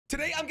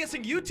Today, I'm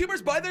guessing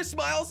YouTubers buy their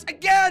smiles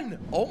again.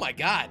 Oh my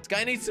God, this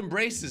guy needs some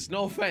braces,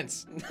 no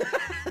offense.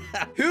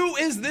 Who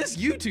is this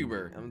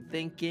YouTuber? I'm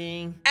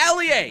thinking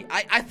Allie.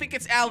 I think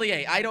it's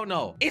Allie. I don't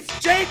know. It's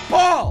Jake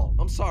Paul.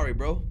 I'm sorry,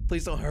 bro.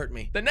 Please don't hurt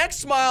me. The next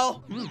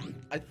smile,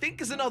 I think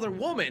is another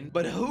woman,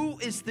 but who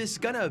is this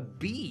gonna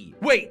be?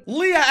 Wait,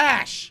 Leah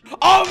Ash.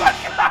 Oh my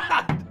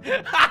God.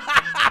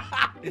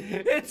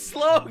 It's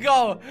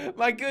Slogo,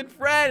 my good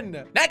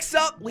friend. Next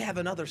up, we have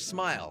another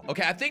smile.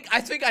 Okay, I think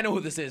I know who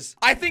this is.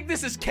 I think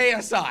this is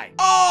KSI.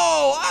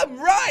 Oh, I'm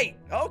right.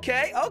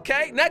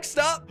 Okay. Next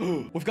up,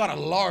 we've got a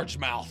large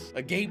mouth.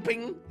 A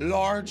gaping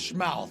large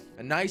mouth.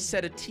 A nice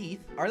set of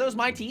teeth. Are those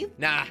my teeth?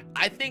 Nah,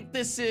 I think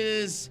this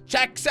is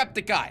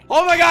Jacksepticeye.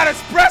 Oh my God,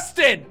 it's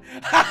Preston.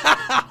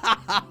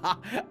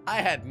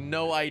 I had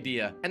no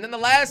idea. And then the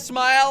last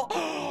smile,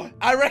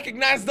 I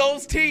recognize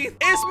those teeth.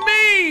 It's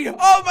me.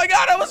 Oh my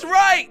God, I was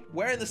right.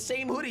 Wearing the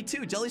same hoodie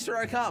too,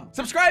 jellystore.com.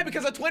 Subscribe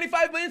because at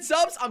 25 million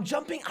subs, I'm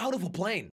jumping out of a plane.